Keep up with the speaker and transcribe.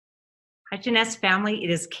Hi, Jeunesse family. It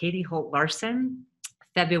is Katie Holt Larson,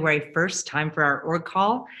 February 1st, time for our org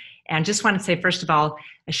call. And just want to say, first of all,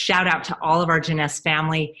 a shout out to all of our Jeunesse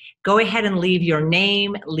family. Go ahead and leave your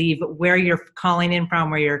name, leave where you're calling in from,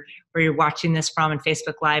 where you're watching this from in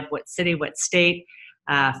Facebook Live, what city, what state,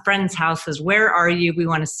 friends' houses. Where are you? We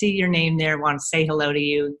want to see your name there. We want to say hello to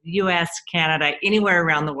you. US, Canada, anywhere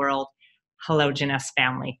around the world. Hello, Jeunesse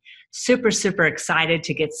family. Super, super excited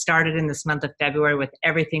to get started in this month of February with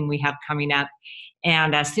everything we have coming up.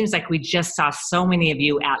 And it seems like we just saw so many of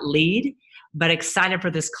you at LEAD, but excited for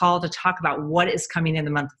this call to talk about what is coming in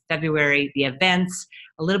the month of February, the events,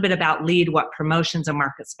 a little bit about LEAD, what promotions and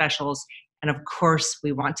market specials, and of course,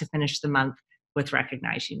 we want to finish the month with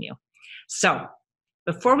recognizing you. So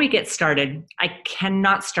before we get started, I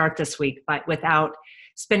cannot start this week without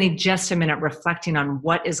spending just a minute reflecting on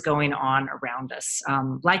what is going on around us.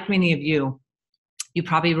 Like many of you, you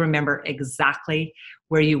probably remember exactly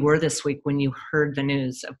where you were this week when you heard the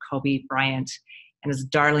news of Kobe Bryant and his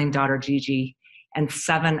darling daughter Gigi and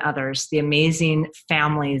 7 others, the amazing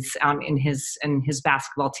families in his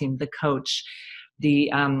basketball team, the coach,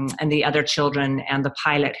 and the other children and the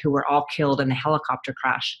pilot who were all killed in the helicopter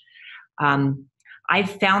crash. I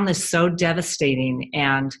found this so devastating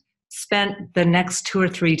and spent the next 2 or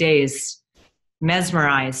 3 days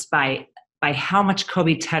mesmerized by how much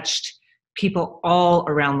Kobe touched people all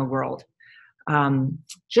around the world.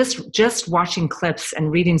 Just watching clips and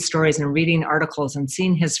reading stories and reading articles and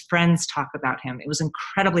seeing his friends talk about him, it was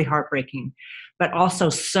incredibly heartbreaking, but also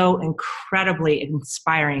so incredibly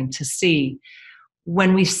inspiring to see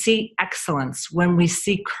when we see excellence, when we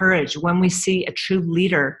see courage, when we see a true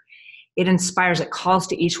leader. It inspires, it calls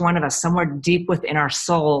to each one of us somewhere deep within our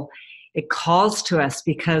soul. It calls to us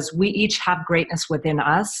because we each have greatness within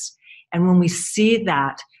us. And when we see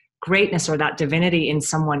that greatness or that divinity in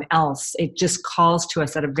someone else, it just calls to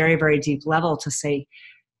us at a very, very deep level to say,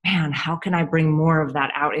 man, how can I bring more of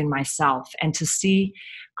that out in myself? And to see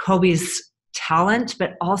Kobe's talent,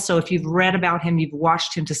 but also if you've read about him, you've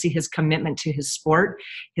watched him, to see his commitment to his sport,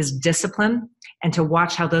 his discipline, and to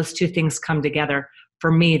watch how those two things come together.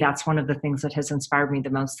 For me, that's one of the things that has inspired me the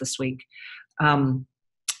most this week.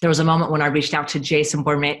 There was a moment when I reached out to Jason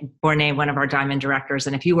Bournet, one of our Diamond directors,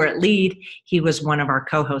 and if you were at LEAD, he was one of our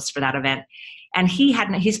co-hosts for that event. And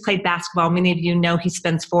he's played basketball. Many of you know he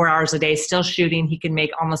spends 4 hours a day still shooting. He can make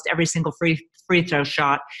almost every single free throw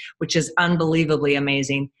shot, which is unbelievably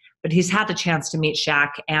amazing. But he's had the chance to meet Shaq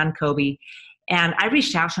and Kobe. And I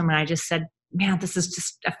reached out to him and I just said, man, this is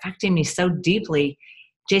just affecting me so deeply.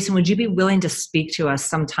 Jason, would you be willing to speak to us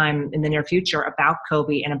sometime in the near future about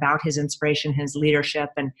Kobe and about his inspiration, his leadership,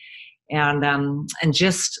 and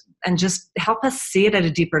just help us see it at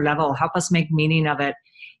a deeper level, help us make meaning of it?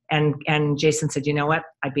 And Jason said, you know what?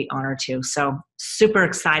 I'd be honored to. So super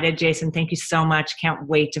excited, Jason. Thank you so much. Can't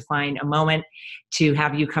wait to find a moment to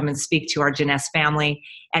have you come and speak to our Jeunesse family.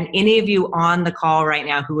 And any of you on the call right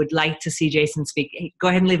now who would like to see Jason speak, go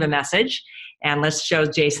ahead and leave a message and let's show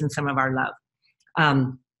Jason some of our love.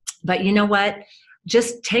 But you know what?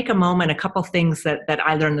 Just take a moment. A couple things that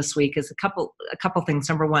I learned this week is a couple things.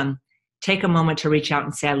 Number one, take a moment to reach out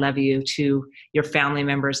and say I love you to your family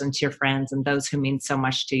members and to your friends and those who mean so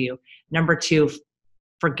much to you. Number two,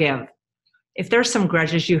 forgive. If there's some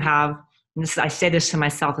grudges you have, and I say this to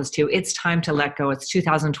myself as too, it's time to let go. It's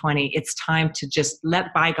 2020. It's time to just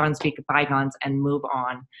let bygones be bygones and move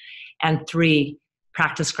on. And 3,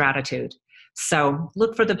 practice gratitude. So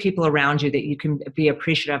look for the people around you that you can be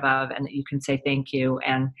appreciative of and that you can say thank you.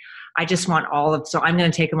 And I just want so I'm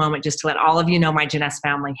going to take a moment just to let all of you know, my Jeunesse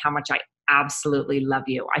family, how much I absolutely love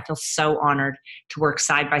you. I feel so honored to work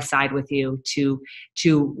side by side with you,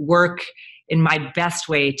 to work in my best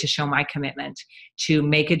way to show my commitment, to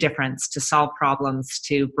make a difference, to solve problems,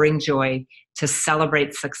 to bring joy, to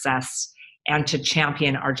celebrate success, and to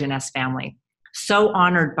champion our Jeunesse family. So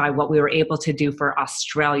honored by what we were able to do for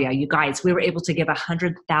Australia. You guys, we were able to give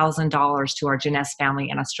 $100,000 to our Jeunesse family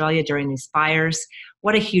in Australia during these fires.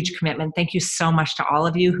 What a huge commitment. Thank you so much to all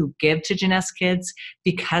of you who give to Jeunesse Kids.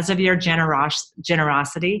 Because of your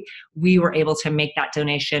generosity, we were able to make that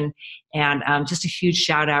donation. And just a huge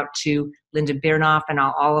shout out to Linda Birnoff and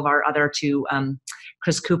all of our other, to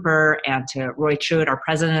Chris Cooper and to Roy Truitt, our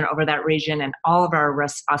president over that region, and all of our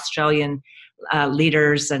Australian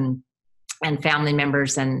leaders and family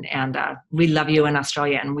members, and we love you in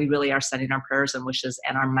Australia, and we really are sending our prayers and wishes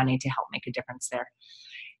and our money to help make a difference there.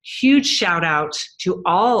 Huge shout out to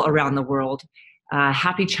all around the world.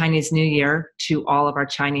 Happy Chinese New Year to all of our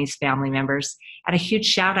Chinese family members, and a huge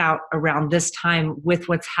shout out around this time with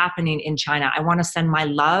what's happening in China. I want to send my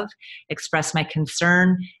love, express my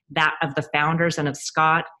concern, that of the founders and of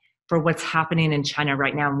Scott, for what's happening in China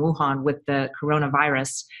right now in Wuhan with the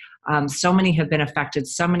coronavirus. So many have been affected.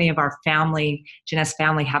 So many of our family, Jeunesse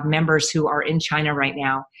family, have members who are in China right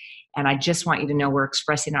now. And I just want you to know we're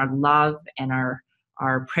expressing our love and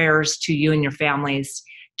our prayers to you and your families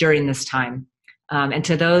during this time. And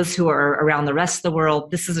to those who are around the rest of the world,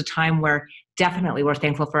 this is a time where definitely we're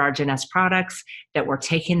thankful for our Jeunesse products, that we're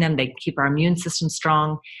taking them, they keep our immune system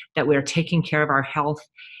strong, that we're taking care of our health.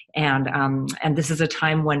 And this is a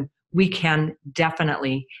time when we can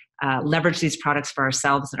definitely leverage these products for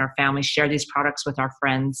ourselves and our families, share these products with our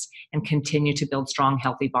friends, and continue to build strong,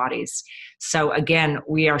 healthy bodies. So again,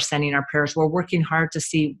 we are sending our prayers. We're working hard to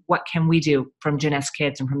see what can we do from Jeunesse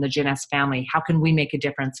Kids and from the Jeunesse family. How can we make a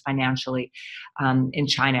difference financially in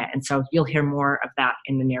China? And so you'll hear more of that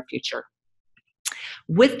in the near future.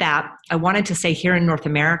 With that, I wanted to say here in North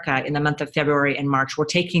America in the month of February and March, we're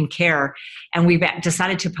taking care, and we've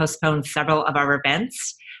decided to postpone several of our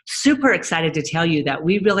events. Super excited to tell you that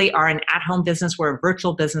we really are an at-home business. We're a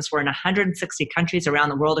virtual business. We're in 160 countries around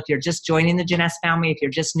the world. If you're just joining the Jeunesse family, if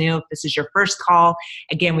you're just new, if this is your first call,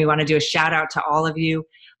 again, we want to do a shout out to all of you.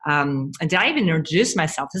 And did I even introduce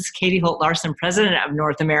myself? This is Katie Holt-Larson, President of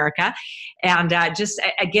North America. And just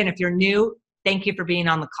again, if you're new, thank you for being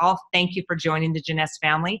on the call. Thank you for joining the Jeunesse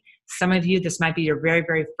family. Some of you, this might be your very,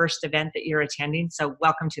 very first event that you're attending, so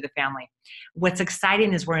welcome to the family. What's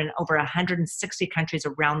exciting is we're in over 160 countries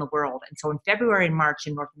around the world. And so in February and March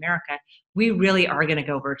in North America, we really are going to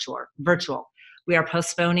go virtual. We are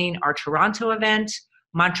postponing our Toronto event,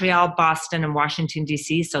 Montreal, Boston, and Washington,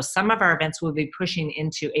 D.C. So some of our events will be pushing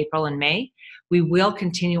into April and May. We will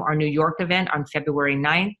continue our New York event on February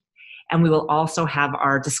 9th. And we will also have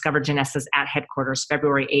our Discover Jeunesse at headquarters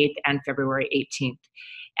February 8th and February 18th.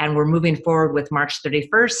 And we're moving forward with March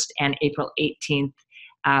 31st and April 18th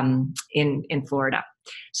in Florida.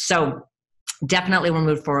 So definitely we'll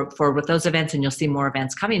move forward with those events, and you'll see more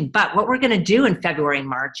events coming. But what we're going to do in February and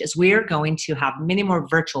March is we are going to have many more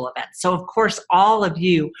virtual events. So of course, all of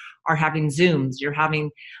you are having Zooms, you're having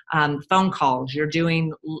phone calls, you're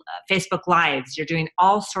doing Facebook Lives, you're doing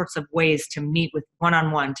all sorts of ways to meet with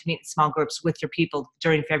one-on-one, to meet in small groups with your people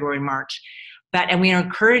during February and March. And we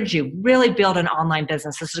encourage you, really build an online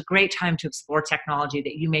business. This is a great time to explore technology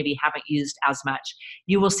that you maybe haven't used as much.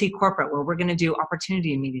 You will see corporate, where we're going to do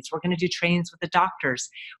opportunity meetings. We're going to do trainings with the doctors.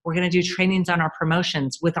 We're going to do trainings on our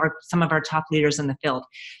promotions with some of our top leaders in the field.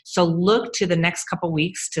 So look to the next couple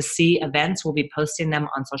weeks to see events. We'll be posting them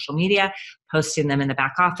on social media, posting them in the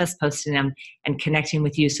back office, posting them and connecting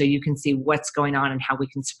with you so you can see what's going on and how we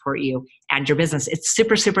can support you and your business. It's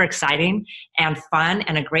super, super exciting and fun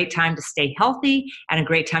and a great time to stay healthy and a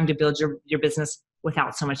great time to build your business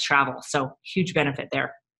without so much travel. So huge benefit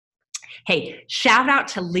there. Hey, shout out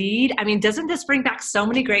to LEAD. I mean, doesn't this bring back so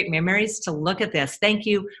many great memories to look at this? Thank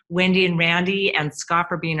you, Wendy and Randy and Scott,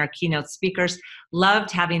 for being our keynote speakers.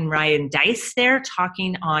 Loved having Ryan Dice there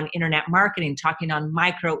talking on internet marketing, talking on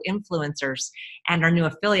micro influencers and our new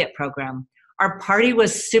affiliate program. Our party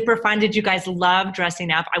was super fun. Did you guys love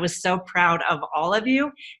dressing up? I was so proud of all of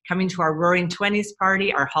you coming to our Roaring 20s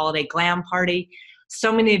party, our holiday glam party.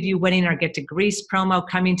 So many of you winning our Get to Greece promo,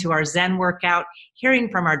 coming to our Zen workout, hearing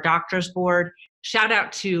from our doctor's board. Shout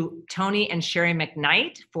out to Tony and Sherry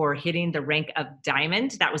McKnight for hitting the rank of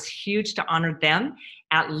Diamond. That was huge to honor them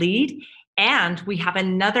at LEAD. And we have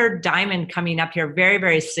another diamond coming up here very,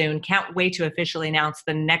 very soon. Can't wait to officially announce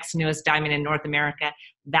the next newest diamond in North America.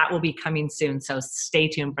 That will be coming soon, so stay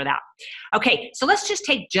tuned for that. Okay, so let's just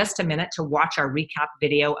take just a minute to watch our recap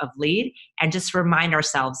video of LEAD and just remind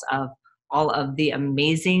ourselves of all of the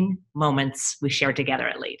amazing moments we shared together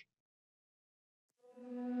at LEAD.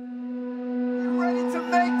 You ready to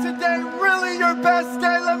make today really your best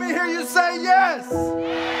day? Let me hear you say yes.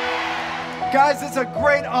 Guys, it's a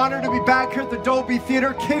great honor to be back here at the Dolby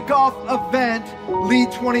Theater kickoff event,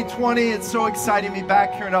 LEAD 2020. It's so exciting to be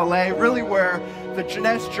back here in LA, really where the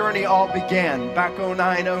Jeunesse journey all began, back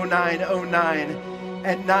 09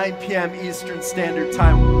 at 9 p.m. Eastern Standard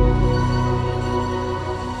Time.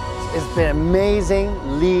 It's been an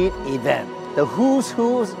amazing LEAD event. The who's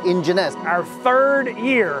in Jeunesse. Our third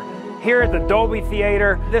year here at the Dolby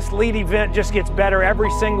Theater. This LEAD event just gets better every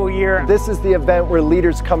single year. This is the event where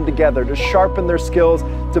leaders come together to sharpen their skills,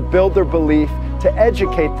 to build their belief, to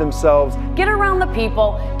educate themselves. Get around the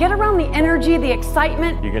people, get around the energy, the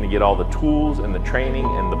excitement. You're going to get all the tools and the training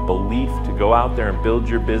and the belief to go out there and build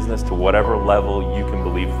your business to whatever level you can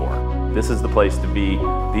believe for. This is the place to be.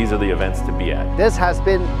 These are the events to be at. This has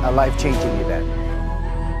been a life-changing event.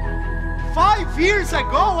 5 years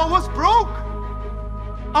ago, I was broke.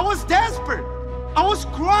 I was desperate. I was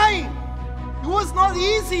crying. It was not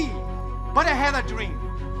easy, but I had a dream.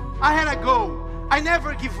 I had a goal. I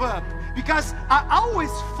never give up because I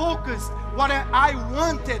always focused what I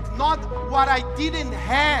wanted, not what I didn't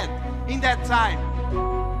have in that time.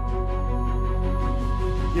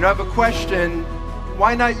 You know, I have a question.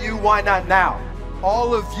 Why not you? Why not now?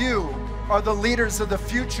 All of you are the leaders of the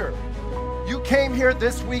future. You came here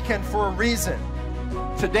this weekend for a reason.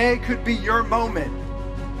 Today could be your moment.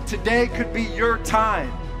 Today could be your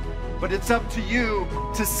time. But it's up to you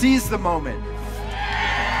to seize the moment.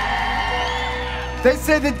 They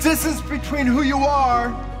say the distance between who you are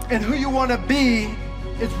and who you want to be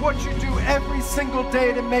is what you do every single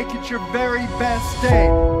day to make it your very best day.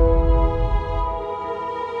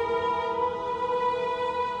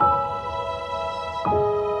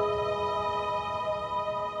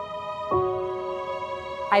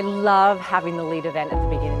 I love having the lead event at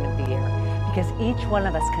the beginning of the year because each one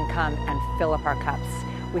of us can come and fill up our cups.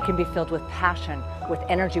 We can be filled with passion, with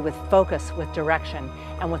energy, with focus, with direction,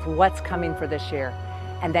 and with what's coming for this year.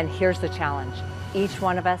 And then here's the challenge. Each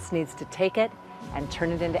one of us needs to take it and turn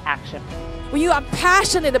it into action. When you are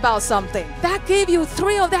passionate about something, that gave you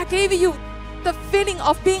thrill, that gave you the feeling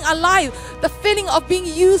of being alive, the feeling of being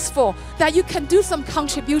useful, that you can do some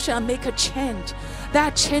contribution and make a change.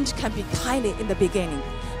 That change can be tiny in the beginning,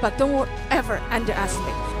 but don't ever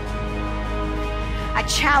underestimate. I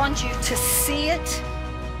challenge you to see it,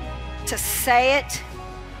 to say it,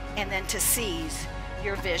 and then to seize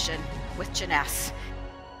your vision with Jeunesse.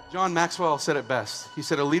 John Maxwell said it best. He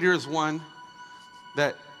said, a leader is one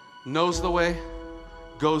that knows the way,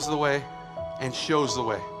 goes the way, and shows the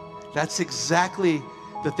way. That's exactly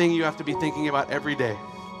the thing you have to be thinking about every day.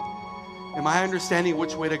 Am I understanding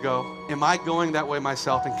which way to go? Am I going that way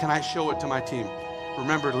myself? And can I show it to my team?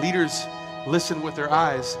 Remember, leaders listen with their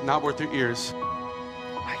eyes, not with their ears.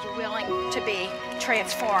 Are you willing to be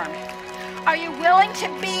transformed? Are you willing to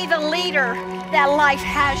be the leader that life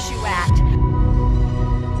has you at?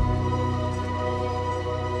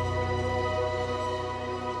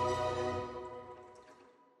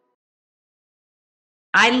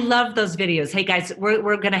 I love those videos. Hey guys,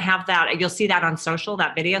 we're going to have that. You'll see that on social,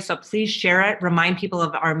 that video. So please share it. Remind people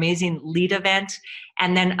of our amazing lead event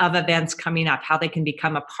and then of events coming up, how they can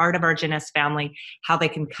become a part of our Jeunesse family, how they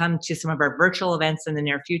can come to some of our virtual events in the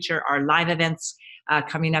near future, our live events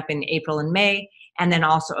coming up in April and May, and then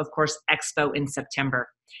also, of course, Expo in September.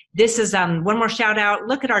 This is one more shout out.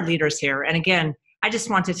 Look at our leaders here. And again, I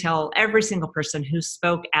just want to tell every single person who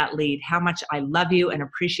spoke at LEAD how much I love you and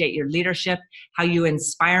appreciate your leadership, how you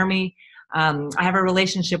inspire me. I have a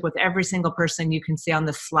relationship with every single person you can see on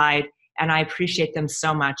this slide, and I appreciate them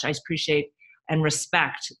so much. I appreciate and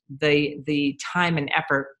respect the time and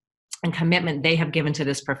effort and commitment they have given to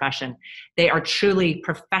this profession. They are truly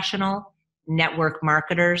professional network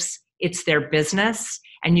marketers. It's their business,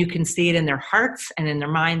 and you can see it in their hearts and in their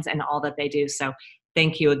minds and all that they do. So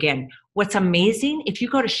thank you again. What's amazing, if you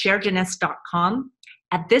go to sharejeunesse.com,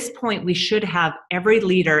 at this point, we should have every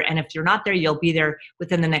leader, and if you're not there, you'll be there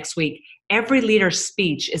within the next week. Every leader's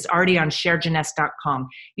speech is already on sharejeunesse.com.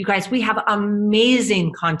 You guys, we have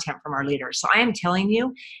amazing content from our leaders. So I am telling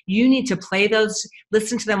you, you need to play those,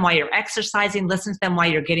 listen to them while you're exercising, listen to them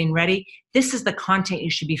while you're getting ready. This is the content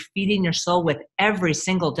you should be feeding your soul with every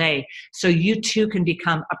single day so you too can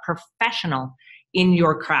become a professional in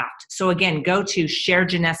your craft. So again, go to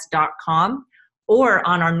sharejeunesse.com or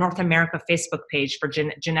on our North America Facebook page for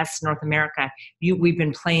Jeunesse North America. We've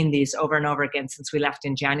been playing these over and over again since we left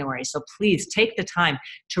in January. So please take the time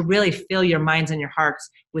to really fill your minds and your hearts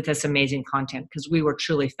with this amazing content, because we were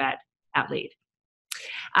truly fed at LEAD.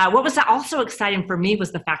 What was also exciting for me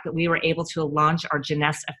was the fact that we were able to launch our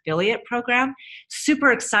Jeunesse affiliate program.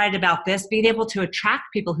 Super excited about this, being able to attract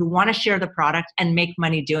people who want to share the product and make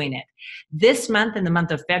money doing it. This month, in the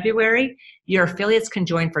month of February, your affiliates can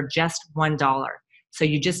join for just $1. So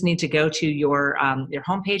you just need to go to your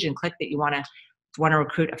homepage and click that you want to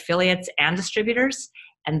recruit affiliates and distributors.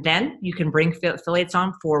 And then you can bring affiliates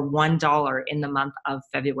on for $1 in the month of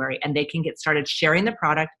February, and they can get started sharing the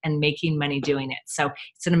product and making money doing it. So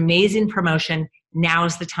it's an amazing promotion. Now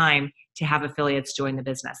is the time to have affiliates join the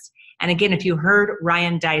business. And again, if you heard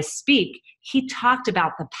Ryan Dice speak, he talked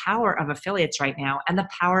about the power of affiliates right now and the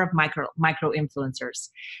power of micro influencers.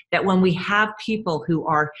 That when we have people who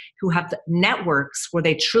have networks where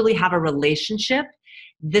they truly have a relationship,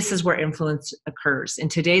 this is where influence occurs. In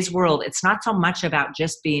today's world, it's not so much about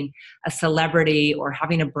just being a celebrity or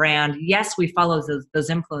having a brand. Yes, we follow those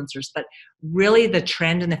influencers, but really the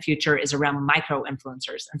trend in the future is around micro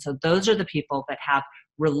influencers. And so those are the people that have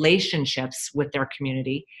relationships with their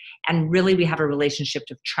community. And really we have a relationship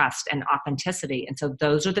of trust and authenticity. And so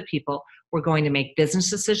those are the people we're going to make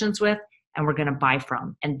business decisions with and we're going to buy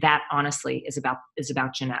from. And that honestly is about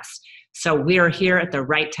Jeunesse. So we are here at the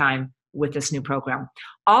right time with this new program.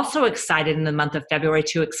 Also excited in the month of February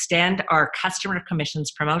to extend our customer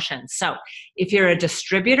commissions promotion. So if you're a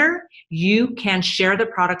distributor, you can share the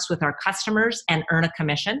products with our customers and earn a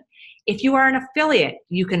commission. If you are an affiliate,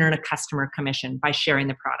 you can earn a customer commission by sharing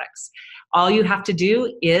the products. All you have to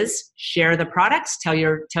do is share the products, tell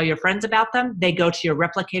your friends about them. They go to your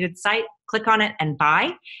replicated site, click on it and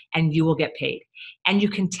buy, and you will get paid. And you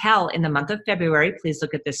can tell in the month of February, please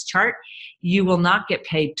look at this chart, you will not get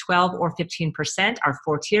paid 12 or 15%, our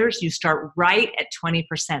 4 tiers. You start right at 20%.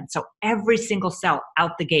 So every single sale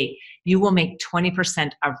out the gate, you will make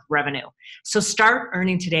 20% of revenue. So start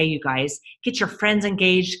earning today, you guys. Get your friends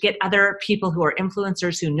engaged, get other people who are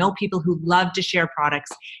influencers, who know people who love to share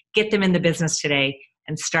products, get them in the business today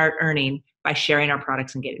and start earning by sharing our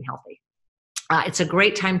products and getting healthy. It's a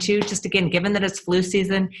great time too, just again, given that it's flu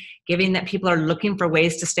season, given that people are looking for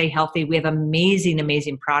ways to stay healthy, we have amazing,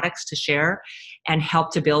 amazing products to share and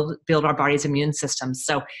help to build our body's immune system.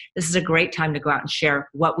 So this is a great time to go out and share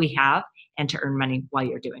what we have and to earn money while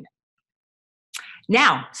you're doing it.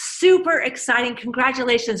 Now, super exciting.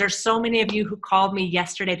 Congratulations. There's so many of you who called me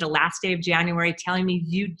yesterday, the last day of January, telling me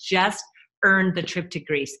you just earned the trip to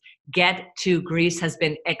Greece. Get to Greece has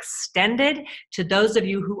been extended to those of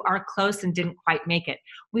you who are close and didn't quite make it.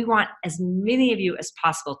 We want as many of you as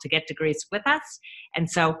possible to get to Greece with us. And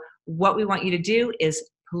so what we want you to do is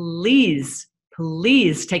please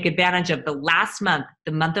take advantage of the last month,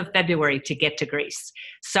 the month of February, to get to Greece.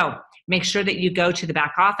 So make sure that you go to the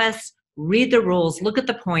back office, read the rules, look at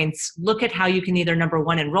the points, look at how you can either, number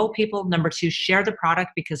one, enroll people, number two, share the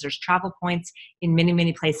product, because there's travel points in many,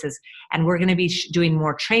 many places. And we're going to be doing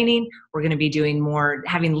more training. We're going to be doing more,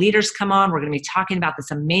 having leaders come on. We're going to be talking about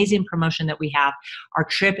this amazing promotion that we have. Our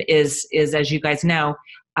trip is as you guys know,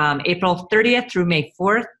 April 30th through May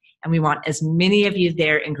 4th. And we want as many of you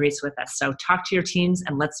there in Greece with us. So talk to your teams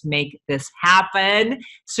and let's make this happen.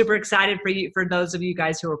 Super excited for those of you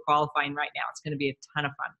guys who are qualifying right now. It's going to be a ton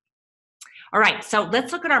of fun. All right, so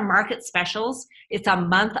let's look at our market specials. It's a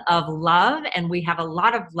month of love, and we have a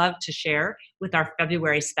lot of love to share with our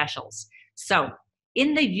February specials. So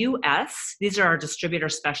in the US, these are our distributor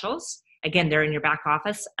specials. Again, they're in your back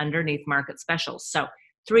office underneath market specials. So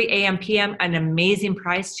 3 a.m. p.m., an amazing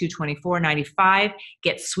price, $224.95.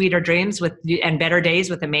 Get sweeter dreams and better days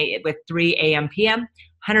with 3 a.m. p.m.,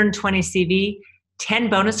 120 CV. 10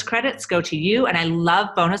 bonus credits go to you, and I love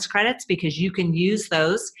bonus credits because you can use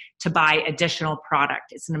those to buy additional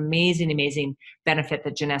product. It's an amazing, amazing benefit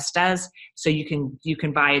that Jeunesse does. So you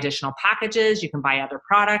can buy additional packages, you can buy other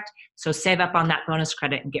product. So save up on that bonus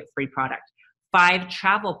credit and get free product. 5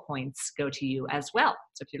 travel points go to you as well.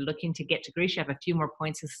 So if you're looking to get to Greece, you have a few more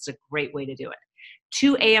points. This is a great way to do it.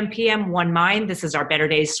 2 a.m. p.m., 1 Mind. This is our Better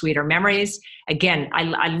Days, Sweeter Memories. Again,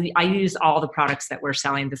 I use all the products that we're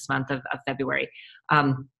selling this month of February.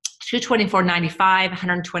 $224.95,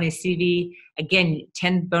 120 CV. Again,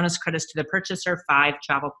 10 bonus credits to the purchaser, 5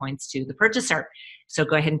 travel points to the purchaser. So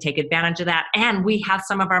go ahead and take advantage of that. And we have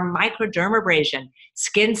some of our microdermabrasion,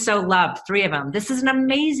 Skin So Loved, 3 of them. This is an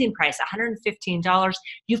amazing price, $115.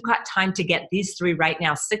 You've got time to get these 3 right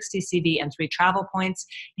now, 60 CV and 3 travel points.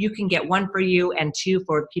 You can get 1 for you and 2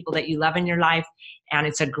 for people that you love in your life. And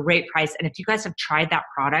it's a great price. And if you guys have tried that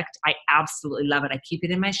product, I absolutely love it. I keep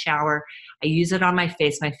it in my shower. I use it on my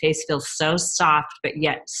face. My face feels so soft, but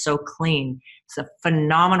yet so clean. It's a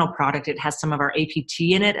phenomenal product. It has some of our APT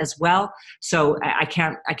in it as well. So I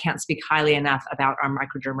can't speak highly enough about our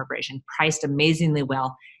microdermabrasion. Priced amazingly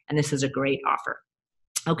well, and this is a great offer.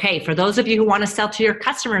 Okay, for those of you who want to sell to your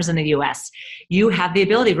customers in the US, you have the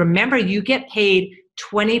ability. Remember, you get paid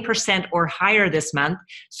 20% or higher this month.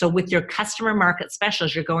 So with your customer market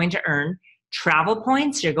specials, you're going to earn travel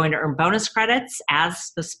points, you're going to earn bonus credits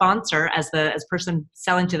as the sponsor, as person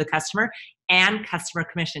selling to the customer, and customer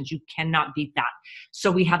commissions. You cannot beat that.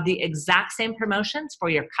 So we have the exact same promotions for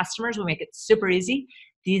your customers. We make it super easy.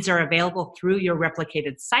 These are available through your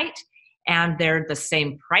replicated site, and they're the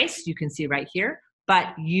same price. You can see right here, but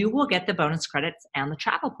you will get the bonus credits and the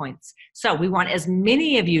travel points. So we want as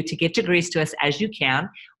many of you to get to Greece to us as you can.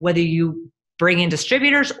 Whether you bring in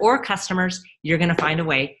distributors or customers, you're going to find a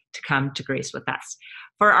way to come to Greece with us.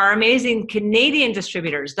 For our amazing Canadian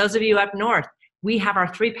distributors, those of you up north, we have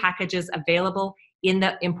our 3 packages available in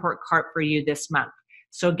the import cart for you this month.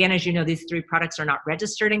 So again, as you know, these 3 products are not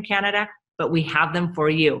registered in Canada, but we have them for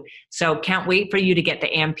you. So can't wait for you to get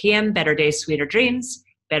the AM/PM, Better Days, Sweeter Dreams,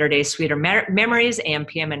 Better Days, Sweeter Memories,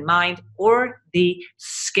 AM/PM in Mind, or the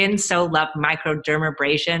Skin So Loved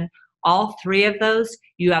microdermabrasion. All 3 of those,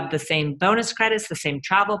 you have the same bonus credits, the same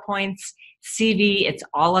travel points, CV. It's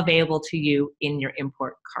all available to you in your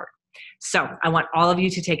import cart. So I want all of you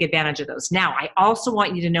to take advantage of those. Now, I also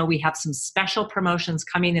want you to know we have some special promotions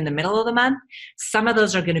coming in the middle of the month. Some of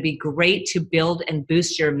those are going to be great to build and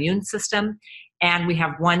boost your immune system. And we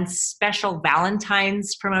have one special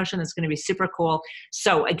Valentine's promotion that's going to be super cool.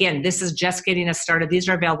 So again, this is just getting us started. These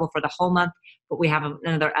are available for the whole month, but we have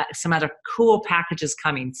some other cool packages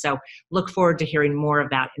coming. So look forward to hearing more of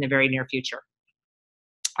that in the very near future.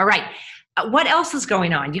 All right. What else is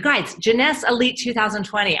going on? You guys, Jeunesse Elite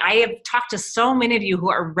 2020. I have talked to so many of you who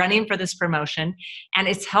are running for this promotion, and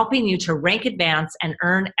it's helping you to rank advance and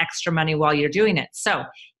earn extra money while you're doing it. So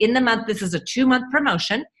in the month, this is a 2-month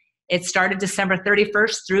promotion. It started December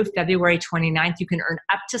 31st through February 29th. You can earn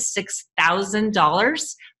up to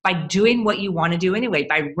 $6,000 by doing what you want to do anyway,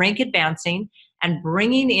 by rank advancing and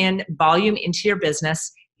bringing in volume into your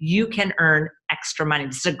business. You can earn extra money.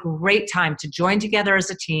 This is a great time to join together as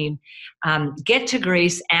a team, get to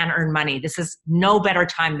Greece, and earn money. This is no better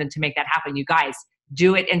time than to make that happen. You guys,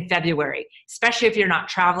 do it in February, especially if you're not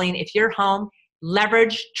traveling. If you're home,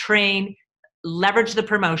 leverage, train, leverage the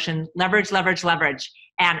promotion, leverage,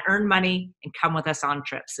 and earn money and come with us on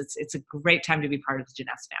trips. It's a great time to be part of the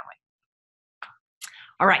Jeunesse family.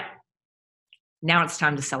 All right, now it's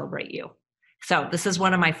time to celebrate you. So this is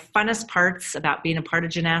one of my funnest parts about being a part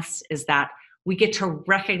of Jeunesse, is that we get to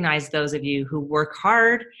recognize those of you who work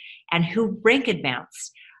hard and who rank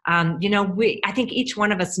advance. I think each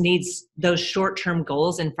one of us needs those short-term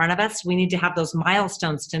goals in front of us. We need to have those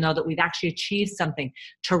milestones to know that we've actually achieved something,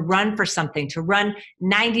 to run for something, to run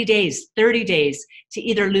 90 days, 30 days, to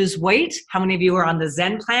either lose weight. How many of you are on the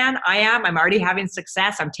Zen plan? I am. I'm already having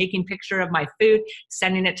success. I'm taking picture of my food,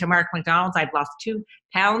 sending it to Mark McDonald's. I've lost 2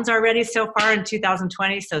 pounds already so far in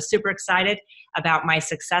 2020. So super excited about my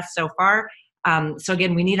success so far. So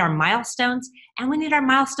again, we need our milestones, and we need our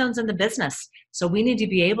milestones in the business. So we need to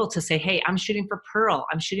be able to say, hey, I'm shooting for Pearl,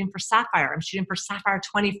 I'm shooting for Sapphire, I'm shooting for Sapphire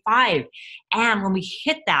 25. And when we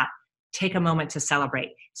hit that, take a moment to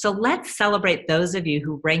celebrate. So let's celebrate those of you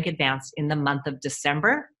who rank advanced in the month of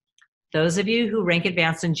December. Those of you who rank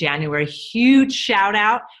advanced in January, huge shout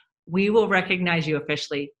out. We will recognize you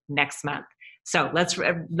officially next month. So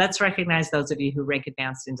let's recognize those of you who rank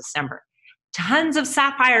advanced in December. Tons of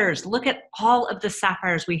sapphires. Look at all of the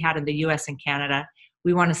sapphires we had in the US and Canada.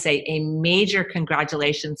 We want to say a major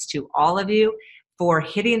congratulations to all of you for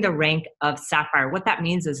hitting the rank of sapphire. What that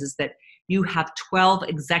means is that you have 12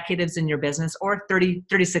 executives in your business, or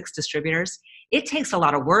 36 distributors. It takes a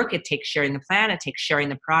lot of work. It takes sharing the plan. It takes sharing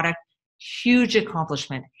the product. Huge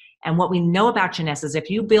accomplishment. And what we know about Jeunesse is if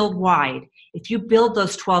you build wide, if you build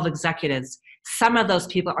those 12 executives, some of those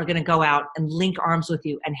people are going to go out and link arms with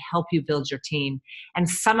you and help you build your team. And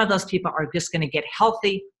some of those people are just going to get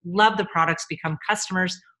healthy, love the products, become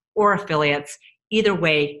customers or affiliates. Either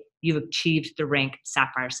way, you've achieved the rank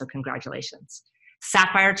Sapphire, so congratulations.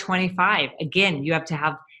 Sapphire 25, again, you have to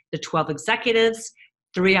have the 12 executives,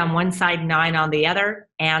 3 on one side, 9 on the other,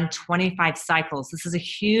 and 25 cycles. This is a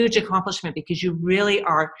huge accomplishment because you really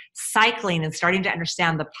are cycling and starting to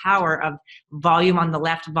understand the power of volume on the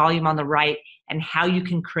left, volume on the right, and how you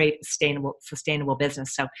can create a sustainable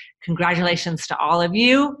business. So congratulations to all of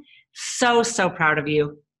you. So proud of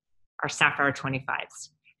you, our Sapphire 25s.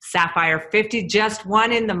 Sapphire 50 just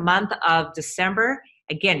won in the month of December.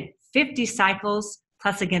 Again, 50 cycles,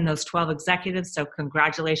 plus again, those 12 executives. So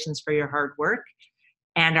congratulations for your hard work.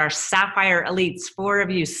 And our Sapphire Elites, 4 of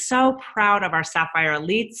you, so proud of our Sapphire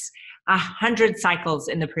Elites, 100 cycles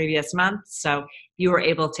in the previous month. So you were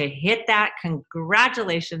able to hit that.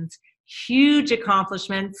 Congratulations, huge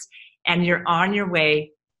accomplishments, and you're on your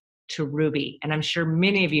way to Ruby. And I'm sure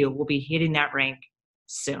many of you will be hitting that rank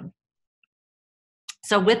soon.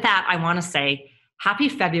 So with that, I want to say happy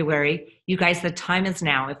February. You guys, the time is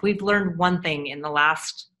now. If we've learned one thing in the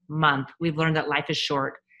last month, we've learned that life is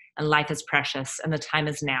short. And life is precious, and the time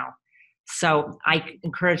is now. So I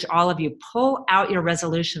encourage all of you, pull out your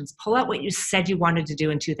resolutions, pull out what you said you wanted to do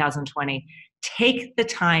in 2020. Take the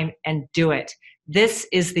time and do it. This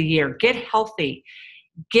is the year. Get healthy.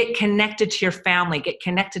 Get connected to your family. Get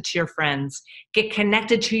connected to your friends. Get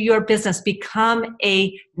connected to your business. Become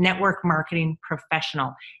a network marketing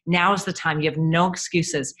professional. Now is the time. You have no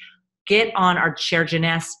excuses. Get on our Share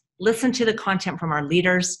Jeunesse. Listen to the content from our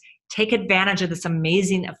leaders. Take advantage of this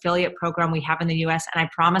amazing affiliate program we have in the US, and I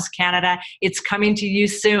promise Canada, it's coming to you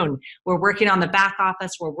soon. We're working on the back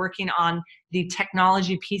office. We're working on the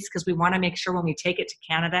technology piece because we want to make sure when we take it to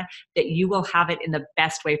Canada that you will have it in the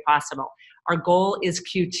best way possible. Our goal is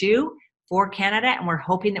Q2 for Canada, and we're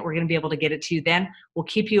hoping that we're going to be able to get it to you then. We'll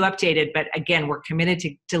keep you updated, but again, we're committed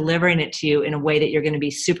to delivering it to you in a way that you're going to be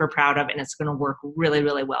super proud of, and it's going to work really,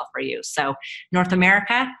 really well for you. So North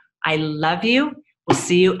America, I love you. We'll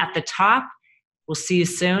see you at the top. We'll see you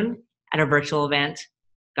soon at our virtual event.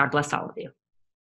 God bless all of you.